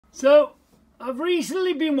So I've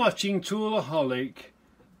recently been watching Aholic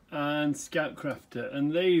and Scout Crafter,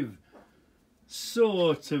 and they've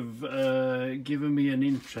sort of given me an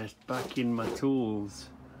interest back in my tools.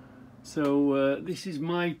 So this is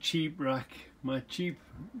my cheap rack, my cheap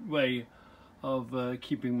way of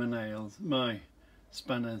keeping my nails, my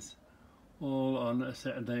spanners, all on a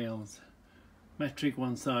set of nails. Metric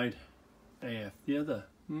one side, AF the other.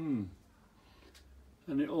 And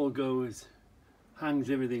it all goes,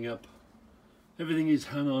 hangs everything up. Everything is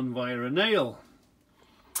hung on via a nail.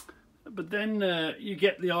 But then you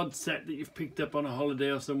get the odd set that you've picked up on a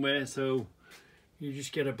holiday or somewhere, so you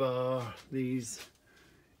just get a bar, these,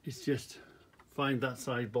 it's just find that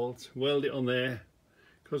side bolt, weld it on there,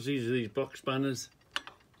 because these are these box spanners,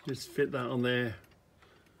 just fit that on there,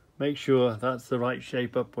 make sure that's the right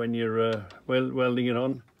shape up when you're welding it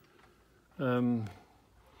on, and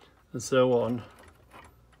so on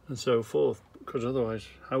and so forth, because otherwise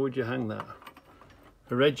how would you hang that?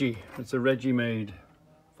 A Reggie, it's a Reggie made.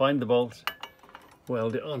 Find the bolt,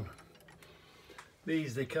 weld it on.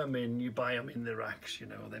 These, they come in, you buy them in the racks, you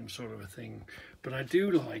know, them sort of a thing. But I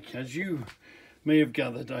do like, as you may have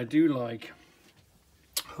gathered, I do like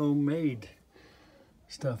homemade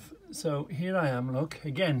stuff. So here I am, look,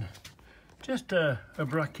 again, just a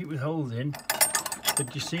bracket with holes in.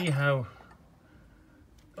 But you see how,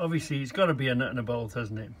 obviously it's got to be a nut and a bolt,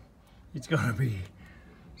 hasn't it? It's got to be.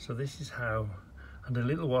 So this is how, and a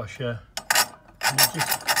little washer, and it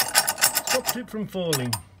just stops it from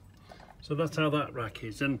falling. So that's how that rack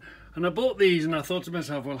is. And I bought these and I thought to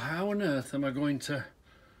myself, well, how on earth am I going to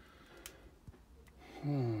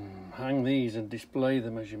hang these and display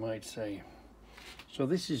them, as you might say. So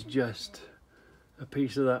this is just a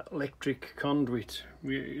piece of that electric conduit.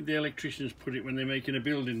 The electricians put it when they're making a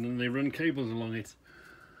building and they run cables along it.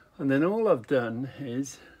 And then all I've done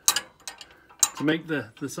is to make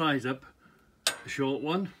the size up, a short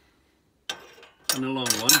one and a long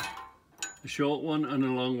one, a short one and a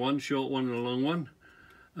long one, short one and a long one,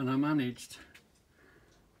 and I managed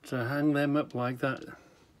to hang them up like that.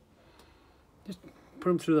 Just put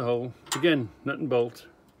them through the hole, again, nut and bolt.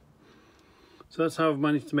 So that's how I've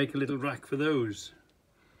managed to make a little rack for those.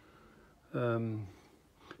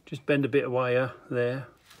 Just bend a bit of wire there,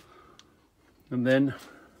 and then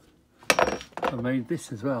I made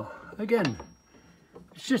this as well. Again,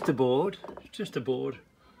 it's just a board, it's just a board.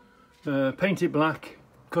 Paint it black,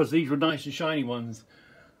 because these were nice and shiny ones.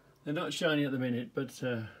 They're not shiny at the minute, but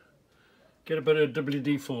get a bit of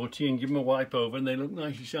WD-40 and give them a wipe over and they look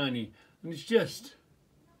nice and shiny. And it's just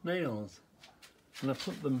nails. And I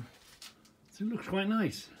put them, so it looks quite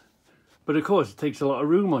nice. But of course it takes a lot of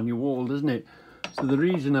room on your wall, doesn't it? So the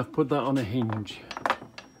reason I've put that on a hinge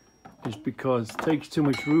is because it takes too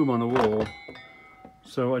much room on a wall.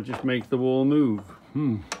 So I just make the wall move.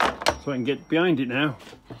 So I can get behind it now.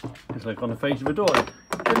 It's like on the face of a door.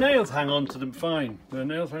 The nails hang on to them fine. The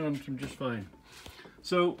nails hang on to them just fine.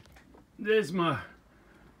 So there's my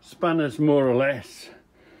spanners more or less.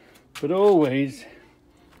 But always,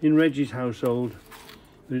 in Reggie's household,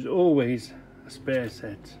 there's always a spare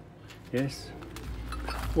set. Yes?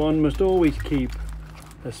 One must always keep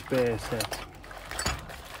a spare set.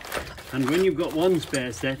 And when you've got one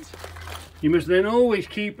spare set, you must then always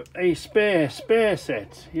keep a spare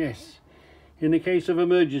set, yes, in the case of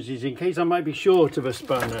emergencies, in case I might be short of a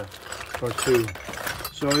spanner or two.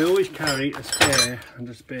 So I always carry a spare and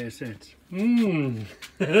a spare set.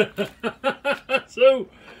 So,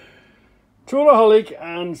 Aholic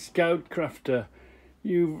and Scout Crafter,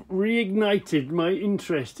 you've reignited my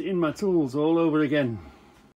interest in my tools all over again.